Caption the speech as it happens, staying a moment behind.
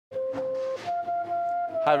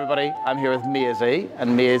Hi everybody, I'm here with Maisie,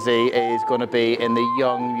 and Maisie is going to be in the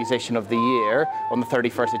Young Musician of the Year on the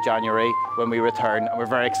 31st of January when we return, and we're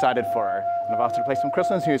very excited for her. And I've asked her to play some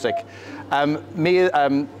Christmas music.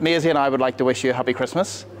 Maisie and I would like to wish you a happy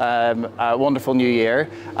Christmas, a wonderful New Year,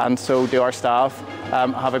 and so do our staff.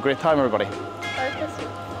 Have a great time, everybody.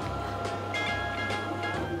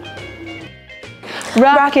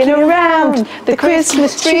 Rocking around the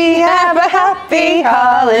Christmas tree, have a happy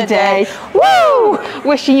holiday. Woo!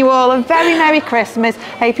 Wishing you all a very Merry Christmas.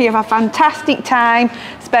 Hope you have a fantastic time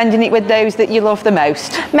spending it with those that you love the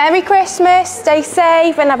most. Merry Christmas, stay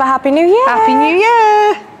safe and have a Happy New Year. Happy New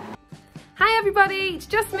Year! Hi everybody, it's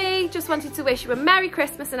just me. Just wanted to wish you a Merry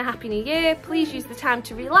Christmas and a Happy New Year. Please use the time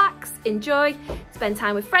to relax, enjoy, spend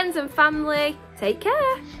time with friends and family. Take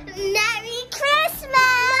care. Merry Christmas!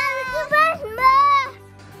 Merry Christmas!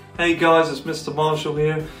 Hey guys, it's Mr. Marshall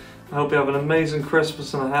here. I hope you have an amazing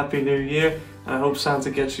Christmas and a Happy New Year. And I hope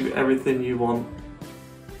Santa gets you everything you want.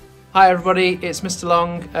 Hi everybody, it's Mr.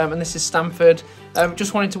 Long and this is Stamford.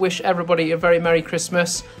 Just wanted to wish everybody a very Merry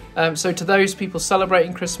Christmas. So to those people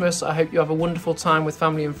celebrating Christmas, I hope you have a wonderful time with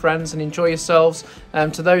family and friends and enjoy yourselves.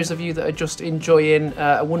 To those of you that are just enjoying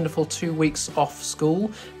a wonderful 2 weeks off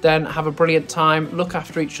school, then have a brilliant time, look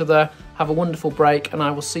after each other, have a wonderful break, and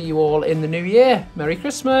I will see you all in the new year. Merry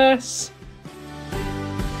Christmas!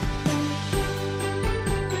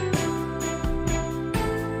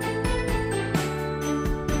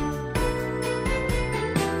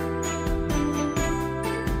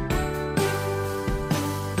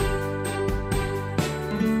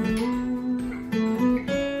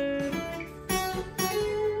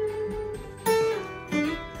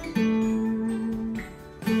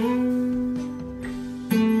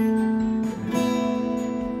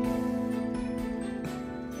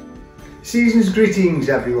 Season's greetings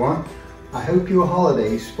everyone. I hope your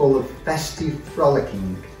holiday's full of festive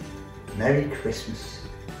frolicking. Merry Christmas.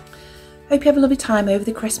 Hope you have a lovely time over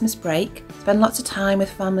the Christmas break. Spend lots of time with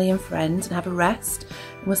family and friends and have a rest.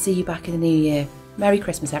 And we'll see you back in the new year. Merry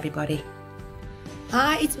Christmas everybody.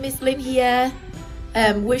 Hi, it's Miss Lim here.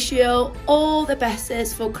 Wish you all the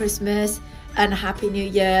best for Christmas and a Happy New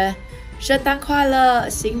Year. 圣诞快乐，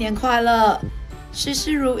新年快乐，事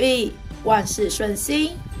事如意，万事顺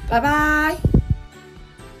心。Bye bye.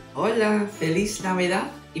 Hola, feliz Navidad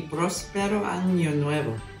y próspero año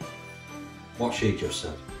nuevo. What she just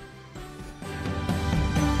said.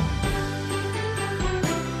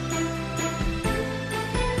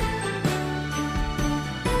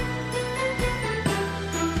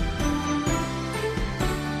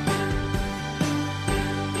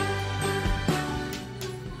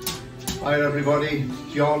 Hi everybody,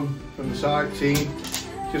 it's John from the SARC team.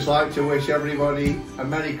 Just like to wish everybody a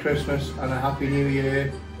Merry Christmas and a Happy New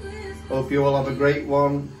Year. Hope you all have a great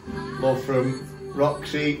one. Love from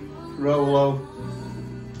Roxy, Rolo,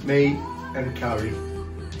 me and Carrie.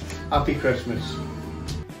 Happy Christmas.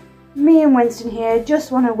 Me and Winston here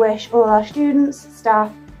just want to wish all our students, staff,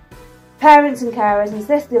 parents and carers in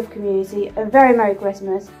Cicely community a very Merry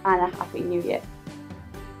Christmas and a Happy New Year.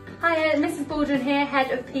 Hi, Mrs. Baldwin here,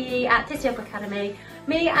 Head of PE at Tissiop Academy.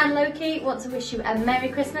 Me and Loki want to wish you a Merry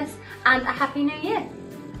Christmas and a Happy New Year.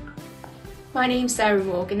 My name's Sarah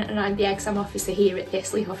Morgan and I'm the Exam Officer here at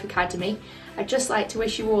Thistley Hough Academy. I'd just like to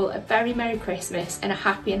wish you all a very Merry Christmas and a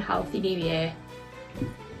happy and healthy New Year.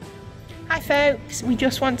 Hi folks, we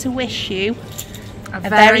just want to wish you a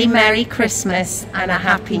very Merry Christmas and a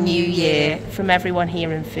Happy New Year from everyone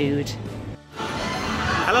here in Food.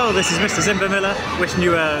 Hello, this is Mr. Zimba Miller, wishing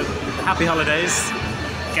you happy holidays.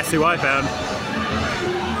 Guess who I found?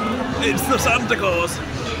 It's the Santa Claus!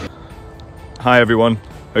 Hi everyone,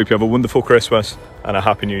 hope you have a wonderful Christmas and a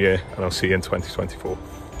Happy New Year, and I'll see you in 2024.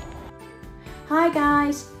 Hi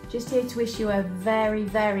guys, just here to wish you a very,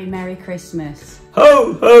 very Merry Christmas.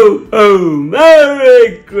 Ho, ho, ho!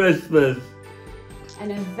 Merry Christmas!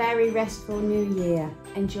 And a very restful New Year.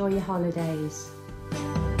 Enjoy your holidays.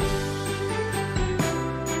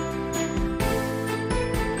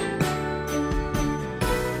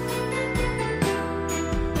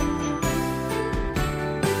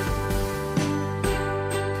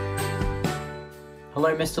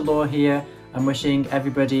 Hello, Mr. Law here. I'm wishing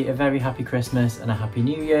everybody a very happy Christmas and a Happy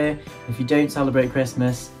New Year. If you don't celebrate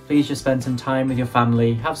Christmas, please just spend some time with your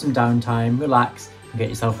family, have some downtime, relax and get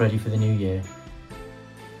yourself ready for the new year.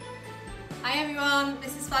 Hi everyone,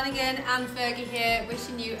 Mrs. Flanagan and Fergie here,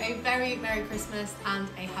 wishing you a very Merry Christmas and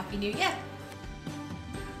a Happy New Year.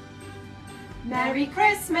 Merry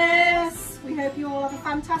Christmas! We hope you all have a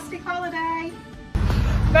fantastic holiday.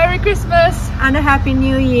 Merry Christmas and a Happy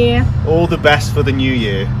New Year. All the best for the new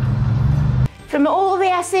year. From all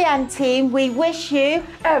the SEN team, we wish you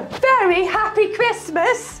a very happy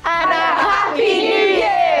Christmas and a happy New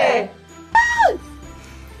Year!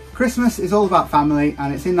 Christmas is all about family,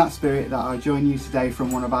 and it's in that spirit that I join you today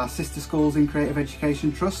from one of our sister schools in Creative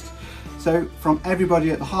Education Trust. So from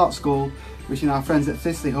everybody at the Heart School, wishing our friends at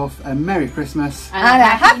Thistley Huff a Merry Christmas and a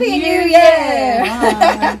Happy New Year!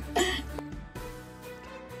 Bye.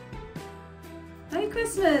 Merry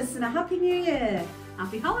Christmas and a Happy New Year!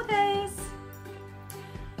 Happy holidays!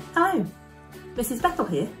 Hello, Mrs. Bethel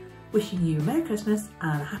here, wishing you a Merry Christmas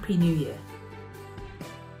and a Happy New Year.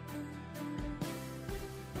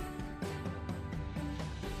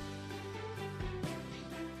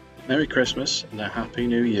 Merry Christmas and a Happy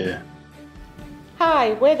New Year.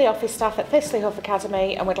 Hi, we're the office staff at Thistley Huff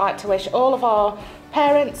Academy and we'd like to wish all of our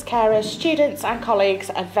parents, carers, students and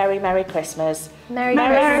colleagues a very Merry Christmas. Merry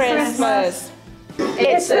Christmas!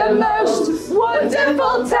 It's the most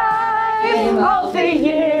wonderful time of the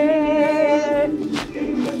year,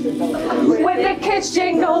 with the kids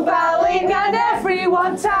jingle belling and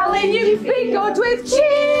everyone telling you be good with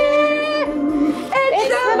cheer. It's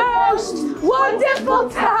the most wonderful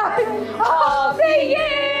time of the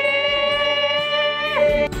year.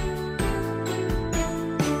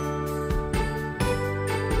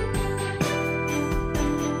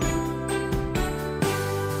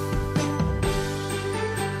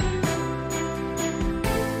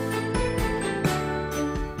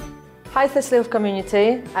 Hi Thistley Huff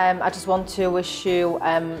community, I just want to wish you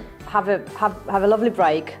have a lovely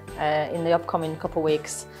break in the upcoming couple of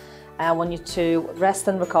weeks. I want you to rest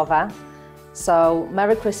and recover. So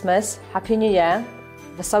Merry Christmas, Happy New Year,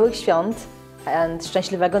 Wesołych Świąt and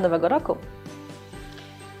Szczęśliwego Nowego Roku.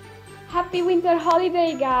 Happy winter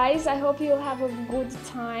holiday, guys. I hope you'll have a good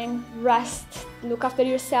time, rest, look after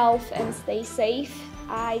yourself and stay safe.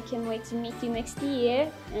 I can't wait to meet you next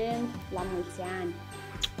year and la mulți ani.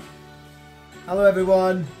 Hello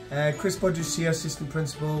everyone, Chris Budges here, Assistant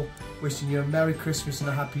Principal, wishing you a Merry Christmas and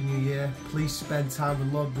a Happy New Year. Please spend time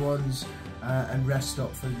with loved ones and rest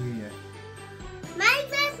up for the New Year. Merry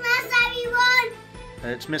Christmas,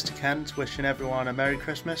 everyone! It's Mr. Kent wishing everyone a Merry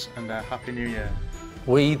Christmas and a Happy New Year.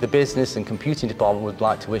 We, the Business and Computing Department, would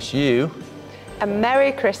like to wish you a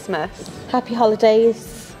Merry Christmas. Happy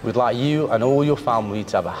holidays. We'd like you and all your family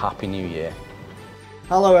to have a Happy New Year.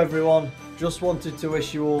 Hello everyone. Just wanted to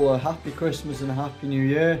wish you all a happy Christmas and a happy New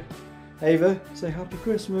Year. Ava, say happy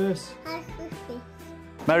Christmas. Happy Christmas.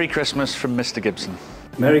 Merry Christmas from Mr. Gibson.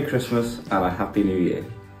 Merry Christmas and a happy New Year.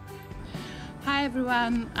 Hi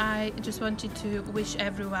everyone, I just wanted to wish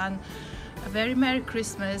everyone a very Merry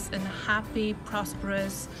Christmas and a happy,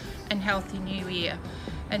 prosperous and healthy New Year.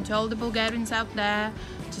 And to all the Bulgarians out there,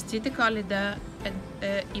 честита Коледа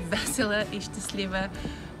и весела и щастлива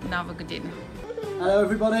Нова година. Hello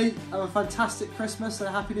everybody, have a fantastic Christmas and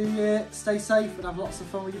a Happy New Year. Stay safe and have lots of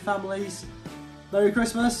fun with your families. Merry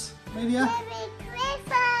Christmas, Amelia. Merry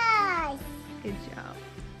Christmas! Good job.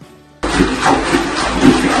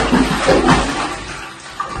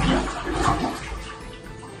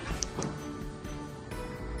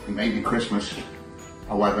 It may be Christmas,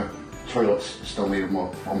 however, toilets still need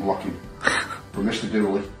more unblocking. From Mr.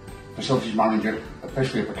 Dooley, Facilities Manager at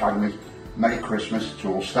Thistley Huff Academy, Merry Christmas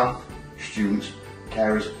to all staff, students,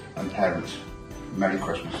 carers and parents. Merry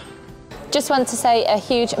Christmas. Just want to say a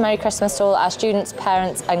huge Merry Christmas to all our students,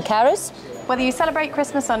 parents and carers. Whether you celebrate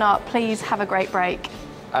Christmas or not, please have a great break.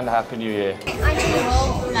 And a Happy New Year. I'm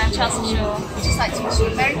Jewel and I'm Chelsea Shaw. We'd just like to wish you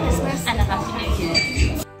a Merry Christmas and a Happy New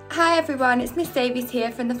Year. Hi everyone, it's Miss Davies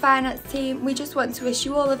here from the finance team. We just want to wish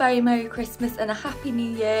you all a very Merry Christmas and a Happy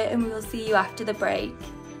New Year, and we will see you after the break.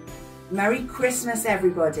 Merry Christmas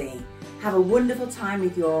everybody. Have a wonderful time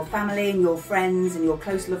with your family and your friends and your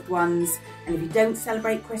close loved ones. And if you don't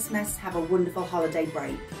celebrate Christmas, have a wonderful holiday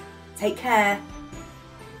break. Take care.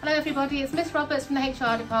 Hello everybody, it's Miss Roberts from the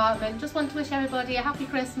HR department. Just want to wish everybody a happy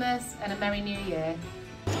Christmas and a Merry New Year.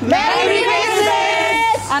 Merry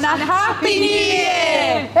Christmas and a Happy New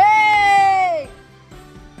Year!